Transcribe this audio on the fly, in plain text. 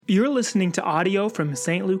You're listening to audio from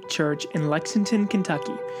St. Luke Church in Lexington,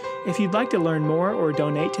 Kentucky. If you'd like to learn more or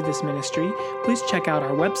donate to this ministry, please check out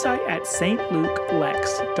our website at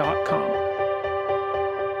stlukeLex.com.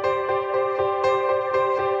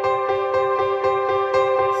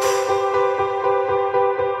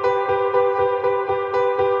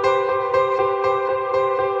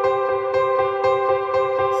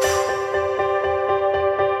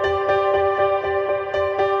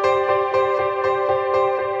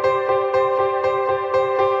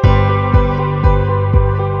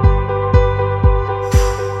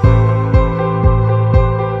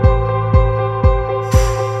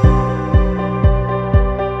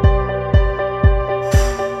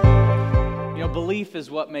 Is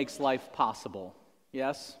what makes life possible,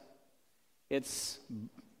 yes? It's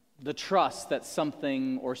the trust that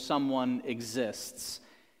something or someone exists.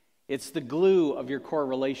 It's the glue of your core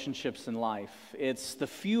relationships in life. It's the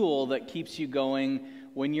fuel that keeps you going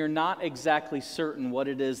when you're not exactly certain what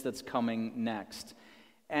it is that's coming next.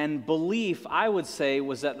 And belief, I would say,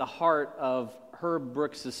 was at the heart of Herb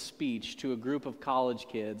Brooks' speech to a group of college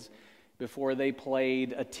kids before they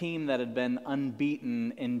played a team that had been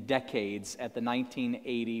unbeaten in decades at the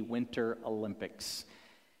 1980 Winter Olympics.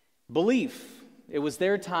 Belief, it was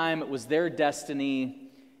their time, it was their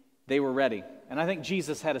destiny, they were ready. And I think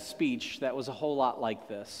Jesus had a speech that was a whole lot like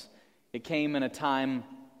this. It came in a time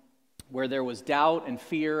where there was doubt and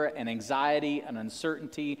fear and anxiety and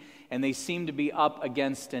uncertainty, and they seemed to be up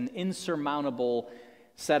against an insurmountable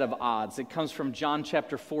set of odds. It comes from John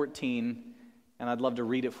chapter 14, and I'd love to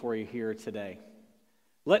read it for you here today.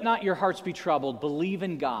 Let not your hearts be troubled. Believe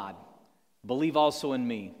in God. Believe also in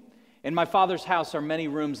me. In my Father's house are many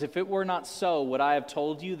rooms. If it were not so, would I have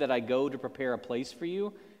told you that I go to prepare a place for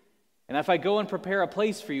you? And if I go and prepare a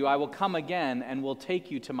place for you, I will come again and will take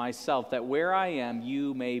you to myself, that where I am,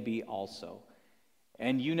 you may be also.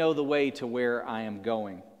 And you know the way to where I am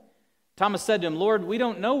going. Thomas said to him, Lord, we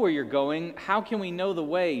don't know where you're going. How can we know the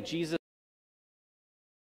way? Jesus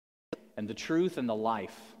and the truth and the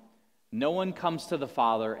life. No one comes to the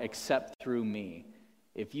Father except through me.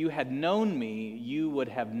 If you had known me, you would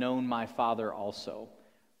have known my Father also.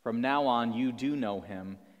 From now on, you do know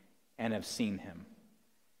him and have seen him.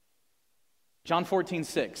 John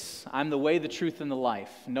 14:6, I'm the way, the truth, and the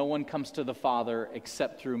life. No one comes to the Father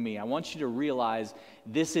except through me. I want you to realize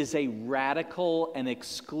this is a radical and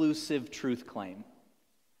exclusive truth claim.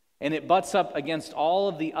 And it butts up against all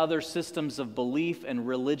of the other systems of belief and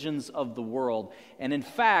religions of the world. And in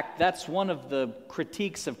fact, that's one of the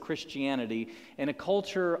critiques of Christianity. In a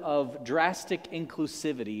culture of drastic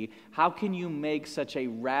inclusivity, how can you make such a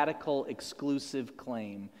radical, exclusive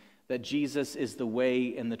claim that Jesus is the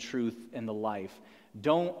way and the truth and the life?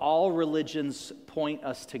 Don't all religions point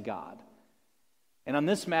us to God? And on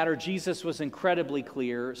this matter, Jesus was incredibly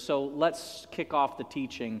clear, so let's kick off the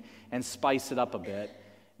teaching and spice it up a bit.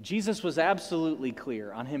 Jesus was absolutely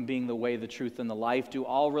clear on him being the way, the truth, and the life. Do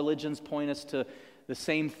all religions point us to the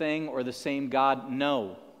same thing or the same God?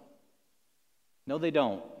 No. No, they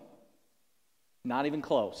don't. Not even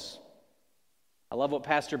close. I love what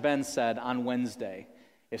Pastor Ben said on Wednesday.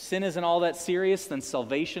 If sin isn't all that serious, then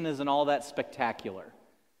salvation isn't all that spectacular.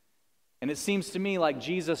 And it seems to me like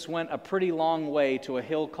Jesus went a pretty long way to a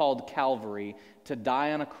hill called Calvary to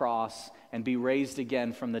die on a cross and be raised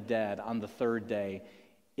again from the dead on the third day,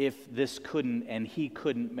 if this couldn't and he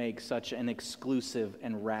couldn't make such an exclusive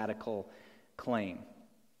and radical claim.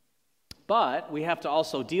 But we have to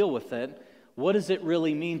also deal with it. What does it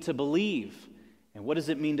really mean to believe? And what does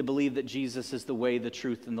it mean to believe that Jesus is the way, the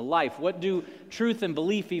truth, and the life? What do truth and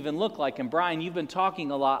belief even look like? And Brian, you've been talking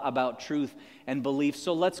a lot about truth and belief,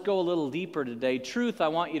 so let's go a little deeper today. Truth, I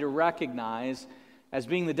want you to recognize as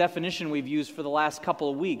being the definition we've used for the last couple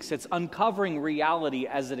of weeks. It's uncovering reality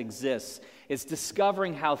as it exists. It's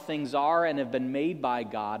discovering how things are and have been made by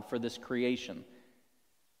God for this creation.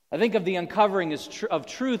 I think of the uncovering of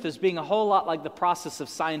truth as being a whole lot like the process of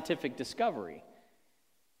scientific discovery.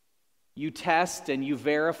 You test and you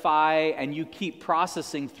verify and you keep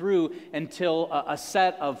processing through until a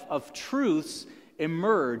set of truths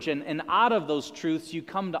emerge. And out of those truths, you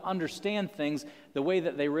come to understand things the way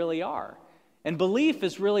that they really are. And belief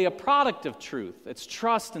is really a product of truth. It's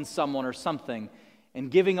trust in someone or something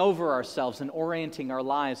and giving over ourselves and orienting our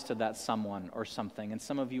lives to that someone or something. And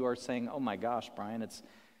some of you are saying, oh my gosh, Brian, it's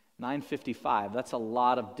 9:55. That's a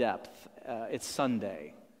lot of depth. It's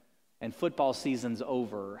Sunday and football season's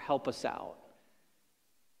over. Help us out.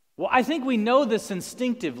 Well, I think we know this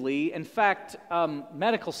instinctively. In fact,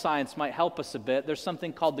 medical science might help us a bit. There's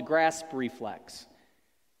something called the grasp reflex.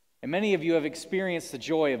 And many of you have experienced the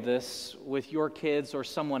joy of this with your kids or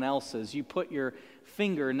someone else's. You put your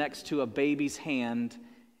finger next to a baby's hand,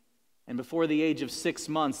 and before the age of 6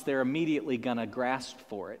 months, they're immediately going to grasp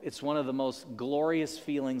for it. It's one of the most glorious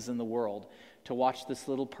feelings in the world to watch this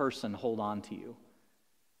little person hold on to you.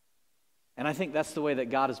 And I think that's the way that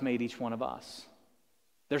God has made each one of us.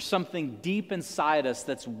 There's something deep inside us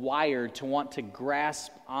that's wired to want to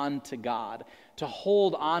grasp onto God, to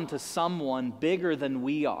hold on to someone bigger than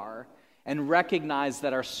we are, and recognize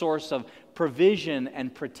that our source of provision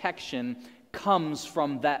and protection comes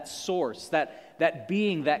from that source, that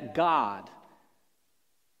being, that God.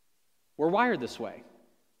 We're wired this way.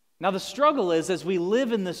 Now the struggle is, as we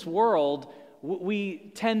live in this world,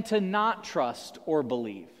 we tend to not trust or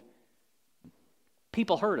believe.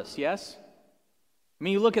 People hurt us, yes? I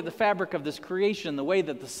mean, you look at the fabric of this creation, the way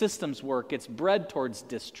that the systems work, it's bred towards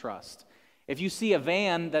distrust. If you see a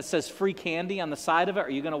van that says free candy on the side of it, are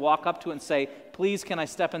you going to walk up to it and say, please, can I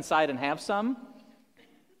step inside and have some?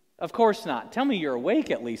 Of course not. Tell me you're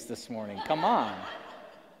awake at least this morning. Come on.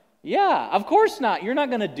 Yeah, of course not. You're not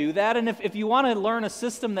going to do that. And if you want to learn a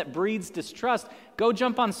system that breeds distrust, go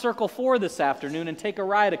jump on Circle 4 this afternoon and take a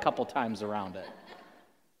ride a couple times around it.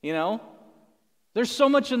 You know? There's so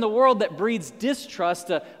much in the world that breeds distrust,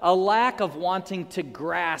 a lack of wanting to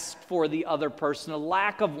grasp for the other person, a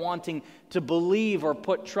lack of wanting to believe or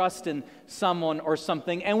put trust in someone or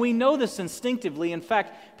something. And we know this instinctively. In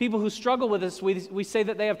fact, people who struggle with this, we say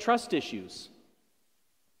that they have trust issues.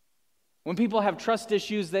 When people have trust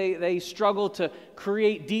issues, they struggle to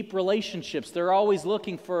create deep relationships. They're always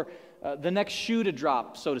looking for the next shoe to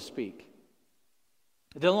drop, so to speak.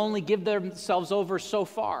 They'll only give themselves over so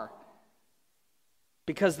far,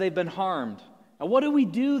 because they've been harmed. Now, what do we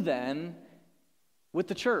do then with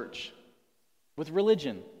the church, with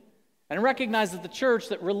religion? And recognize that the church,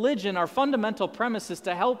 that religion, our fundamental premise is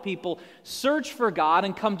to help people search for God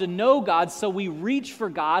and come to know God, so we reach for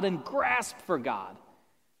God and grasp for God.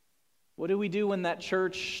 What do we do when that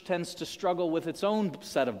church tends to struggle with its own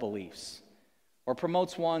set of beliefs or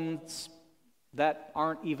promotes ones that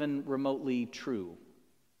aren't even remotely true?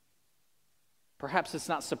 Perhaps it's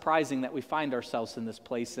not surprising that we find ourselves in this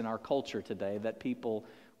place in our culture today, that people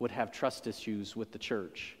would have trust issues with the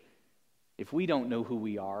church. If we don't know who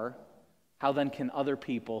we are, how then can other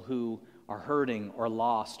people who are hurting or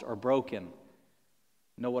lost or broken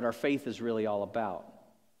know what our faith is really all about?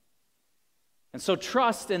 And so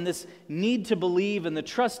trust and this need to believe and the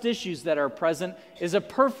trust issues that are present is a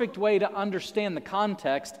perfect way to understand the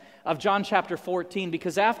context of John chapter 14,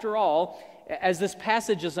 because after all, as this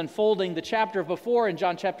passage is unfolding, the chapter before in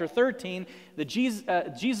John chapter 13,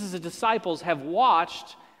 Jesus' disciples have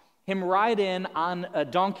watched him ride in on a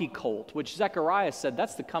donkey colt, which Zechariah said,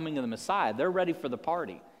 that's the coming of the Messiah. They're ready for the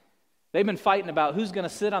party. They've been fighting about who's going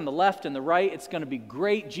to sit on the left and the right. It's going to be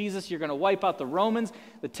great. Jesus, you're going to wipe out the Romans.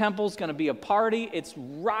 The temple's going to be a party. It's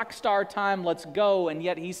rock star time. Let's go. And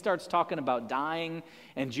yet he starts talking about dying,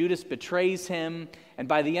 and Judas betrays him. And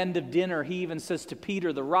by the end of dinner, he even says to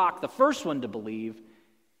Peter, the rock, the first one to believe,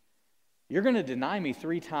 you're going to deny me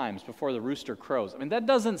 3 times before the rooster crows. I mean, that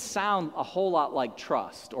doesn't sound a whole lot like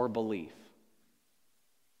trust or belief.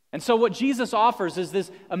 And so what Jesus offers is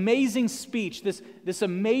this amazing speech, this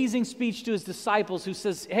amazing speech to his disciples, who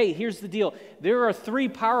says, hey, here's the deal. There are 3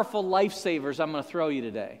 powerful lifesavers I'm going to throw you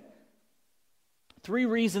today. 3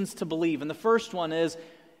 reasons to believe. And the first one is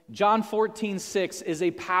John 14:6 is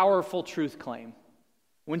a powerful truth claim.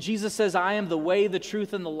 When Jesus says, I am the way, the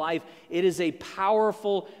truth, and the life, it is a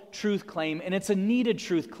powerful truth claim, and it's a needed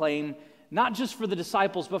truth claim, not just for the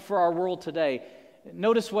disciples, but for our world today.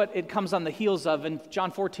 Notice what it comes on the heels of. In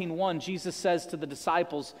John 14:1, Jesus says to the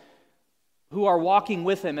disciples who are walking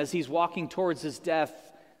with him as he's walking towards his death,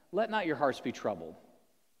 let not your hearts be troubled.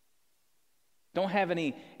 Don't have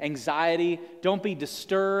any anxiety. Don't be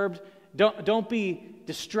disturbed. Don't be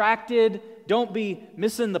distracted. Don't be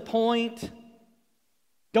missing the point.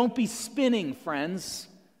 Don't be spinning, friends.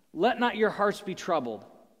 Let not your hearts be troubled,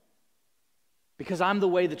 because I'm the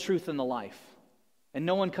way, the truth, and the life. And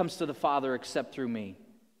no one comes to the Father except through me.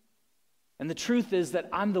 And the truth is that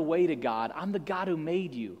I'm the way to God. I'm the God who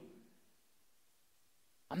made you.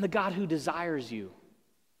 I'm the God who desires you.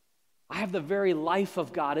 I have the very life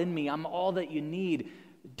of God in me. I'm all that you need.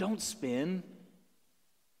 Don't spin.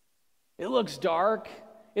 It looks dark.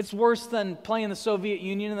 It's worse than playing the Soviet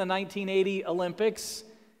Union in the 1980 Olympics.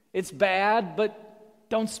 It's bad, but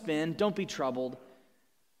don't spin. Don't be troubled.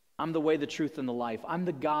 I'm the way, the truth, and the life. I'm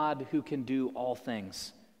the God who can do all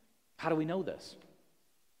things. How do we know this?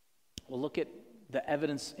 Well, look at the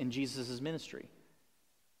evidence in Jesus' ministry.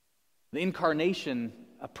 The incarnation,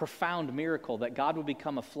 a profound miracle that God would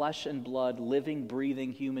become a flesh and blood, living,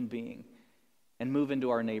 breathing human being and move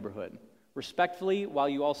into our neighborhood. Respectfully, while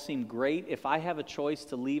you all seem great, if I have a choice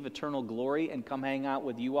to leave eternal glory and come hang out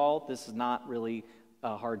with you all, this is not really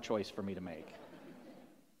a hard choice for me to make.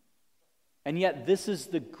 And yet, this is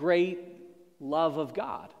the great love of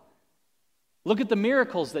God. Look at the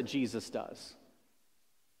miracles that Jesus does.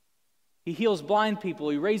 He heals blind people.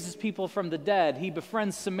 He raises people from the dead. He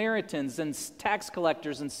befriends Samaritans and tax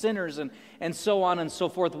collectors and sinners and so on and so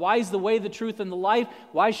forth. Why is the way, the truth, and the life?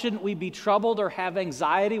 Why shouldn't we be troubled or have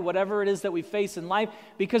anxiety, whatever it is that we face in life?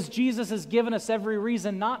 Because Jesus has given us every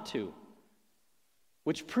reason not to,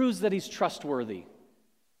 which proves that he's trustworthy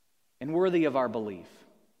and worthy of our belief.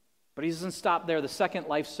 But he doesn't stop there. The second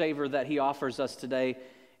lifesaver that he offers us today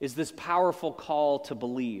is this powerful call to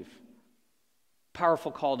believe.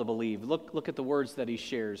 Powerful call to believe. Look at the words that he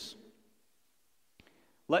shares.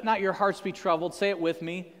 Let not your hearts be troubled. Say it with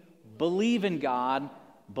me. Believe in God.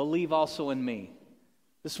 Believe also in me.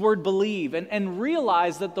 This word believe. And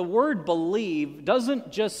realize that the word believe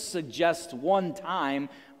doesn't just suggest one time,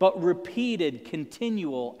 but repeated,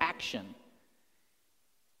 continual action.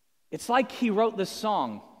 It's like he wrote this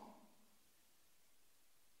song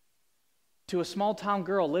to a small town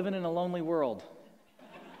girl living in a lonely world,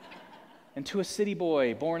 and to a city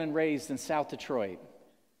boy born and raised in South Detroit,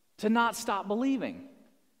 to not stop believing.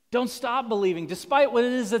 Don't stop believing, despite what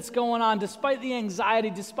it is that's going on, despite the anxiety,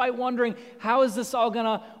 despite wondering, how is this all going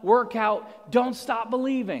to work out? Don't stop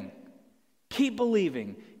believing. Keep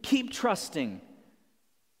believing. Keep trusting.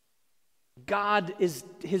 God is,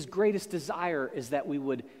 his greatest desire is that we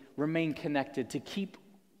would remain connected, to keep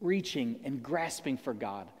reaching and grasping for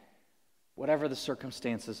God, whatever the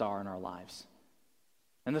circumstances are in our lives.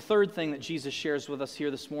 And the third thing that Jesus shares with us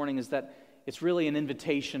here this morning is that it's really an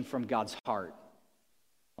invitation from God's heart.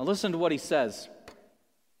 Now listen to what he says.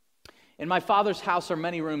 In my Father's house are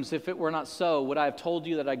many rooms. If it were not so, would I have told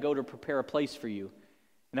you that I go to prepare a place for you?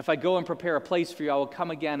 And if I go and prepare a place for you, I will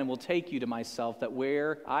come again and will take you to myself, that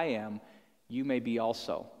where I am, you may be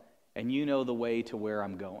also. And you know the way to where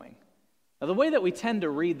I'm going. Now the way that we tend to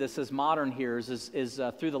read this as modern hearers is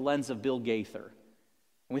through the lens of Bill Gaither.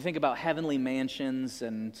 And we think about heavenly mansions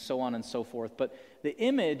and so on and so forth. But the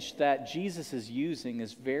image that Jesus is using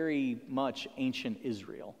is very much ancient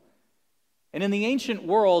Israel. And in the ancient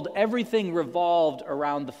world, everything revolved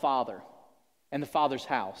around the Father and the Father's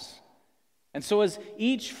house. And so as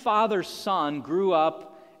each father's son grew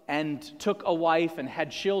up and took a wife and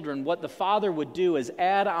had children, what the father would do is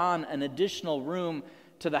add on an additional room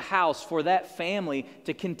to the house for that family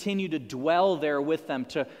to continue to dwell there with them,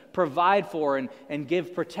 to provide for and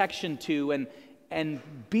give protection to and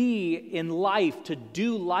be in life, to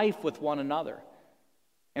do life with one another.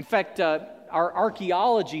 In fact, our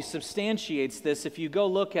archaeology substantiates this. If you go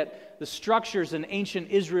look at the structures in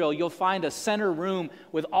ancient Israel, you'll find a center room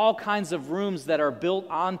with all kinds of rooms that are built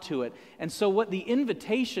onto it. And so what the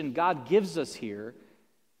invitation God gives us here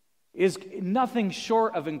is nothing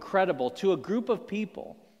short of incredible to a group of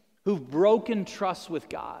people who've broken trust with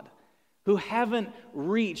God, who haven't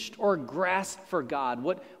reached or grasped for God.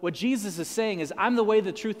 What Jesus is saying is, I'm the way,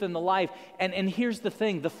 the truth, and the life. And here's the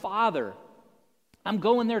thing, the Father, I'm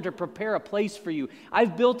going there to prepare a place for you.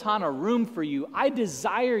 I've built on a room for you. I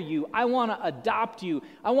desire you. I want to adopt you.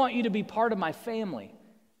 I want you to be part of my family.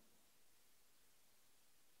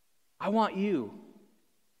 I want you.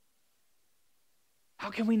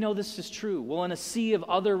 How can we know this is true? Well, in a sea of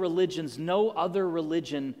other religions, no other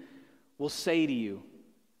religion will say to you,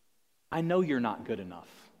 I know you're not good enough.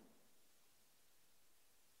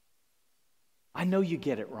 I know you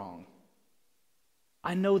get it wrong.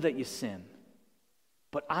 I know that you sin.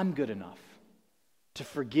 But I'm good enough to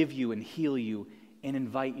forgive you and heal you and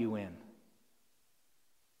invite you in.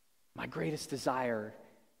 My greatest desire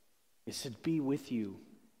is to be with you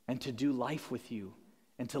and to do life with you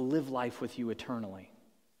and to live life with you eternally.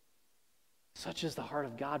 Such is the heart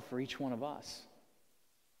of God for each one of us.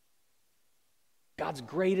 God's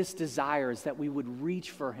greatest desire is that we would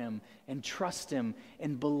reach for him and trust him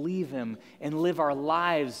and believe him and live our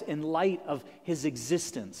lives in light of his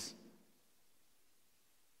existence.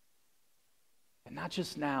 And not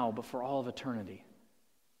just now, but for all of eternity.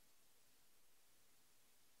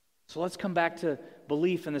 So let's come back to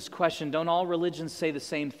belief in this question. Don't all religions say the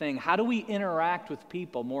same thing? How do we interact with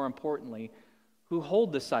people, more importantly, who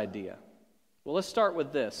hold this idea? Well, let's start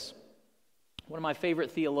with this. One of my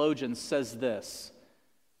favorite theologians says this.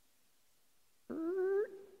 Well,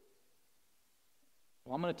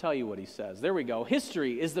 I'm going to tell you what he says. There we go.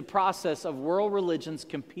 History is the process of world religions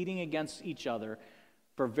competing against each other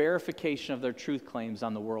for verification of their truth claims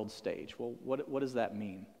on the world stage. Well, what does that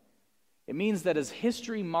mean? It means that as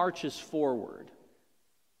history marches forward,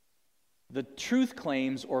 The truth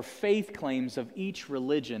claims or faith claims of each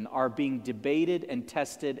religion are being debated and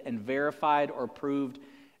tested and verified or proved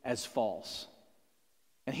as false.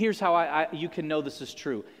 And here's how you can know this is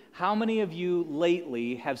true. How many of you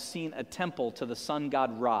lately have seen a temple to the sun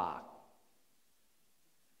god Ra?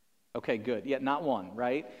 Okay, good. Yeah, not one,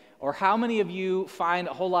 right? Or how many of you find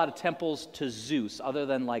a whole lot of temples to Zeus other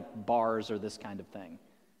than like bars or this kind of thing?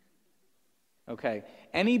 Okay.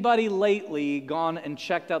 Anybody lately gone and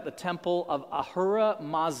checked out the temple of Ahura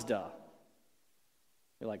Mazda?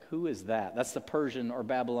 You're like, who is that? That's the Persian or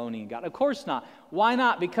Babylonian god. Of course not. Why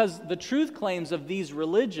not? Because the truth claims of these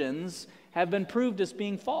religions have been proved as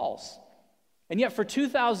being false. And yet for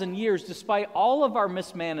 2,000 years, despite all of our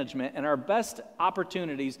mismanagement and our best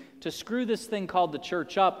opportunities to screw this thing called the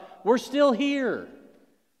church up, we're still here.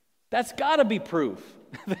 That's got to be proof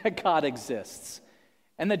that God exists.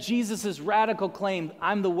 And that Jesus' radical claim,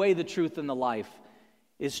 I'm the way, the truth, and the life,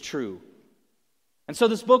 is true. And so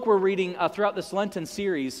this book we're reading throughout this Lenten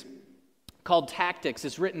series called Tactics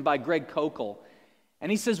is written by Greg Koukl.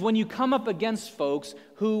 And he says, when you come up against folks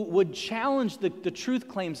who would challenge the truth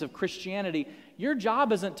claims of Christianity, your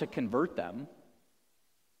job isn't to convert them,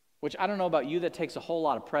 which I don't know about you, that takes a whole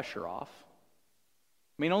lot of pressure off.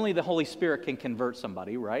 I mean, only the Holy Spirit can convert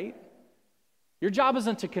somebody, right? Your job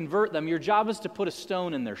isn't to convert them. Your job is to put a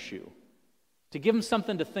stone in their shoe, to give them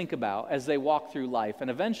something to think about as they walk through life. And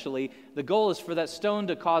eventually, the goal is for that stone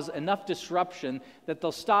to cause enough disruption that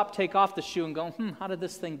they'll stop, take off the shoe, and go, how did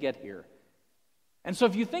this thing get here? And so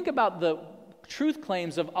if you think about the truth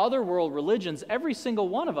claims of other world religions, every single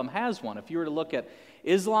one of them has one. If you were to look at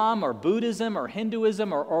Islam or Buddhism or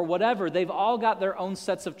Hinduism or whatever, they've all got their own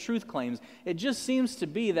sets of truth claims. It just seems to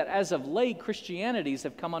be that as of late, Christianities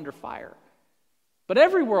have come under fire. But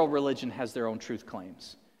every world religion has their own truth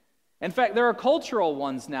claims. In fact, there are cultural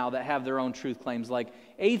ones now that have their own truth claims, like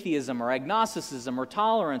atheism or agnosticism or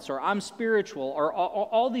tolerance or I'm spiritual or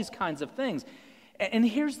all these kinds of things. And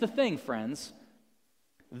here's the thing, friends.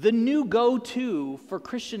 The new go-to for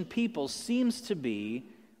Christian people seems to be,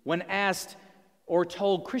 when asked or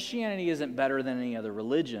told Christianity isn't better than any other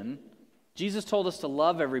religion, Jesus told us to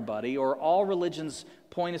love everybody, or all religions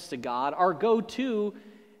point us to God, our go-to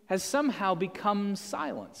has somehow become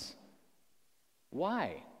silence.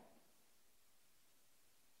 Why?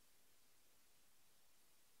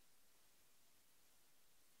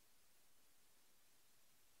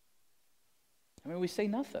 I mean, we say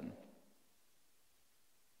nothing.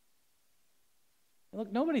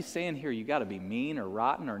 Look, nobody's saying here you got to be mean or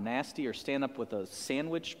rotten or nasty or stand up with a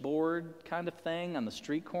sandwich board kind of thing on the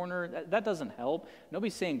street corner. That doesn't help.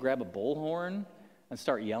 Nobody's saying grab a bullhorn and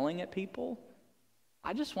start yelling at people.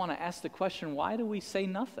 I just want to ask the question, why do we say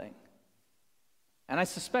nothing? And I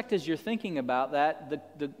suspect as you're thinking about that,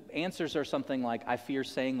 the answers are something like, I fear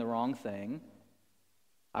saying the wrong thing.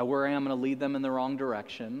 I worry I'm going to lead them in the wrong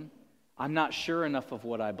direction. I'm not sure enough of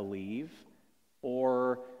what I believe.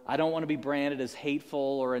 Or I don't want to be branded as hateful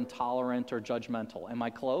or intolerant or judgmental. Am I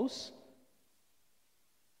close?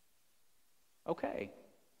 Okay.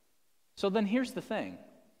 So then here's the thing.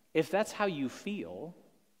 If that's how you feel,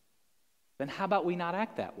 then how about we not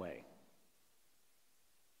act that way?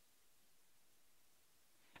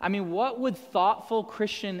 I mean, what would thoughtful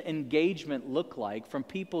Christian engagement look like from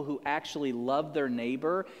people who actually love their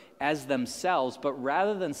neighbor as themselves, but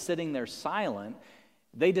rather than sitting there silent,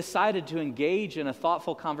 they decided to engage in a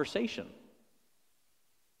thoughtful conversation?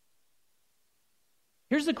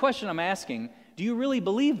 Here's the question I'm asking. Do you really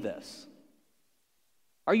believe this?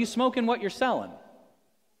 Are you smoking what you're selling?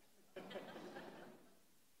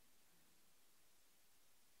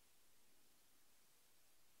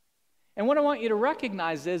 And what I want you to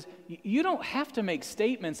recognize is you don't have to make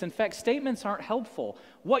statements. In fact, statements aren't helpful.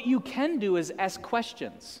 What you can do is ask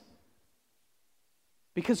questions.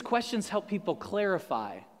 Because questions help people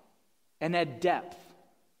clarify and add depth.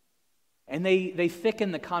 And they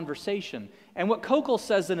thicken the conversation. And what Koukl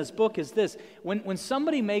says in his book is this. When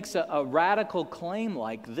somebody makes a radical claim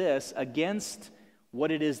like this against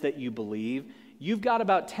what it is that you believe, you've got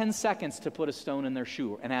about 10 seconds to put a stone in their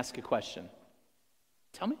shoe and ask a question.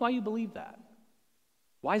 Tell me why you believe that.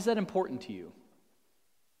 Why is that important to you?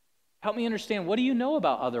 Help me understand, what do you know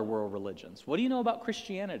about other world religions? What do you know about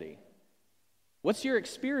Christianity? What's your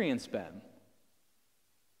experience been?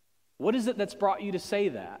 What is it that's brought you to say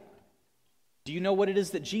that? Do you know what it is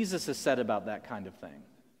that Jesus has said about that kind of thing?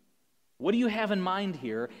 What do you have in mind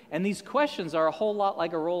here? And these questions are a whole lot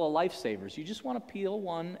like a roll of lifesavers. You just want to peel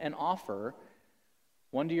one and offer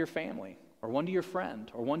one to your family, or one to your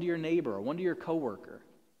friend, or one to your neighbor, or one to your coworker.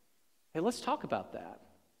 Hey, let's talk about that.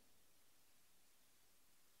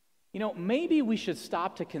 Maybe we should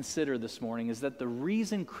stop to consider this morning is that the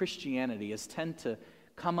reason Christianity has tend to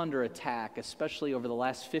come under attack, especially over the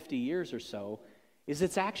last 50 years or so, is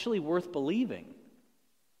it's actually worth believing.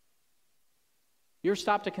 You ever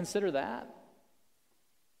stop to consider that?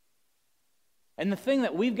 And the thing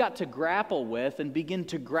that we've got to grapple with and begin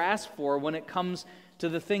to grasp for when it comes to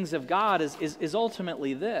the things of God is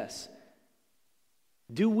ultimately this.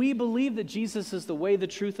 Do we believe that Jesus is the way, the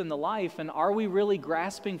truth, and the life, and are we really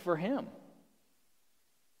grasping for Him?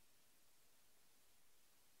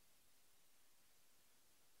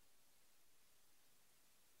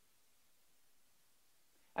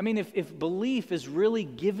 I mean, if belief is really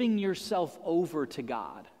giving yourself over to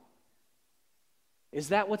God, is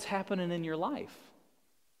that what's happening in your life?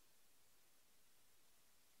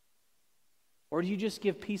 Or do you just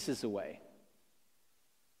give pieces away?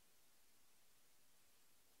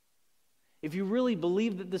 If you really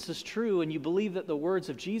believe that this is true and you believe that the words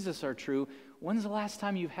of Jesus are true, when's the last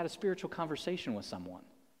time you've had a spiritual conversation with someone?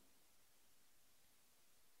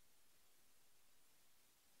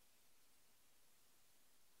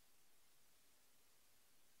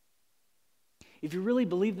 If you really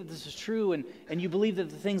believe that this is true and you believe that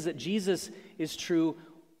the things that Jesus is true,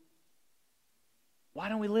 why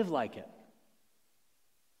don't we live like it?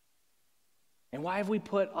 And why have we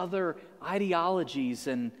put other ideologies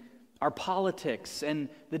and our politics and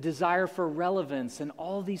the desire for relevance and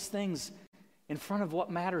all these things in front of what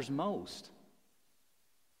matters most?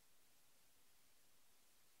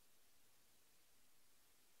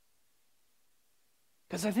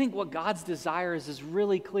 Because I think what God's desire is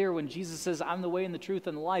really clear when Jesus says, I'm the way and the truth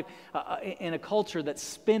and the life. In a culture that's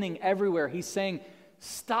spinning everywhere, He's saying,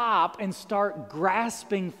 stop and start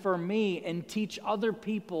grasping for me and teach other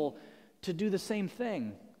people to do the same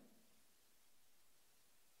thing.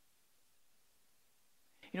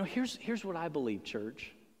 Here's what I believe,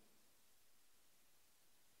 church.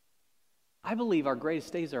 I believe our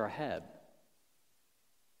greatest days are ahead.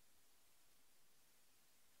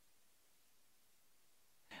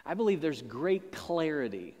 I believe there's great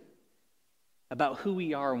clarity about who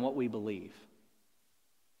we are and what we believe.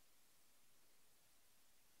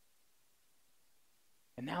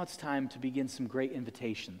 And now it's time to begin some great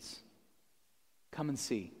invitations. Come and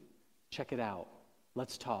see. Check it out.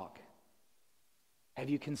 Let's talk. Have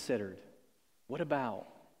you considered? What about?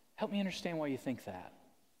 Help me understand why you think that.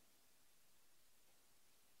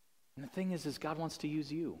 And the thing is God wants to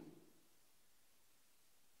use you.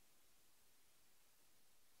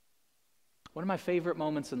 One of my favorite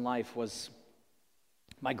moments in life was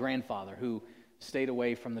my grandfather, who stayed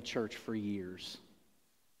away from the church for years.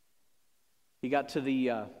 He got to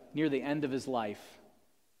near the end of his life,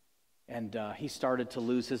 and he started to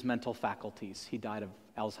lose his mental faculties. He died of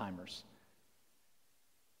Alzheimer's.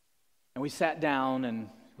 And we sat down, and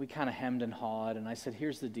we kind of hemmed and hawed, and I said,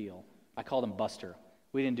 here's the deal. I called him Buster.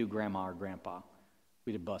 We didn't do Grandma or Grandpa.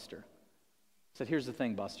 We did Buster. I said, here's the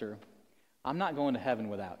thing, Buster. I'm not going to heaven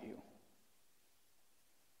without you.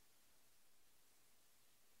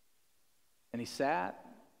 And he sat,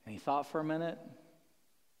 and he thought for a minute,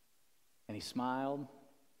 and he smiled.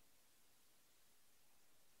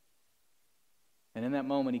 And in that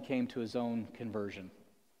moment, he came to his own conversion.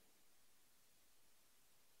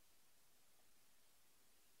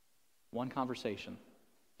 One conversation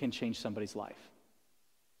can change somebody's life.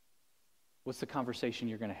 What's the conversation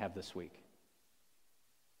you're going to have this week?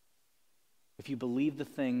 If you believe the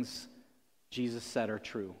things Jesus said are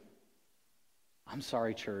true, I'm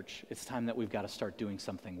sorry, church, it's time that we've got to start doing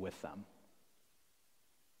something with them.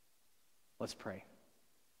 Let's pray.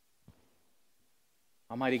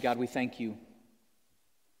 Almighty God, we thank you.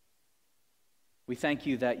 We thank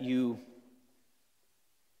you that you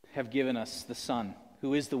have given us the Son,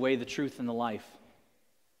 who is the way, the truth, and the life.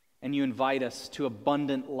 And you invite us to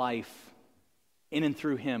abundant life in and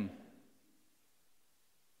through Him.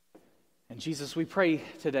 And Jesus, we pray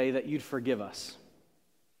today that you'd forgive us.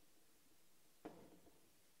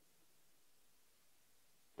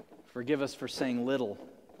 Forgive us for saying little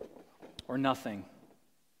or nothing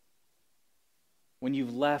when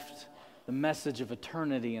you've left the message of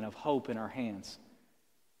eternity and of hope in our hands.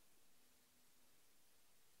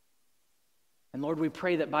 And Lord, we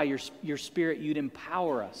pray that by your Spirit you'd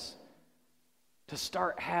empower us to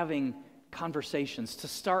start having conversations, to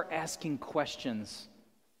start asking questions,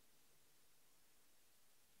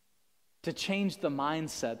 to change the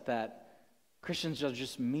mindset that Christians are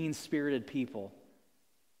just mean-spirited people.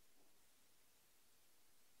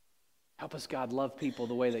 Help us, God, love people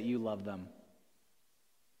the way that you love them.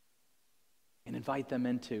 And invite them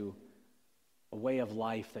into a way of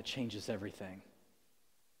life that changes everything.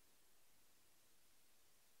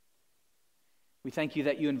 We thank you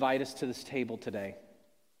that you invite us to this table today.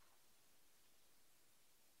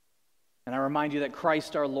 And I remind you that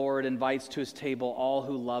Christ our Lord invites to his table all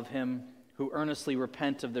who love him, who earnestly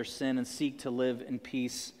repent of their sin and seek to live in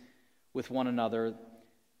peace with one another.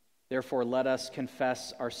 Therefore, let us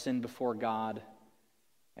confess our sin before God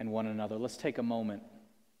and one another. Let's take a moment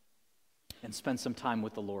and spend some time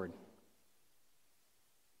with the Lord.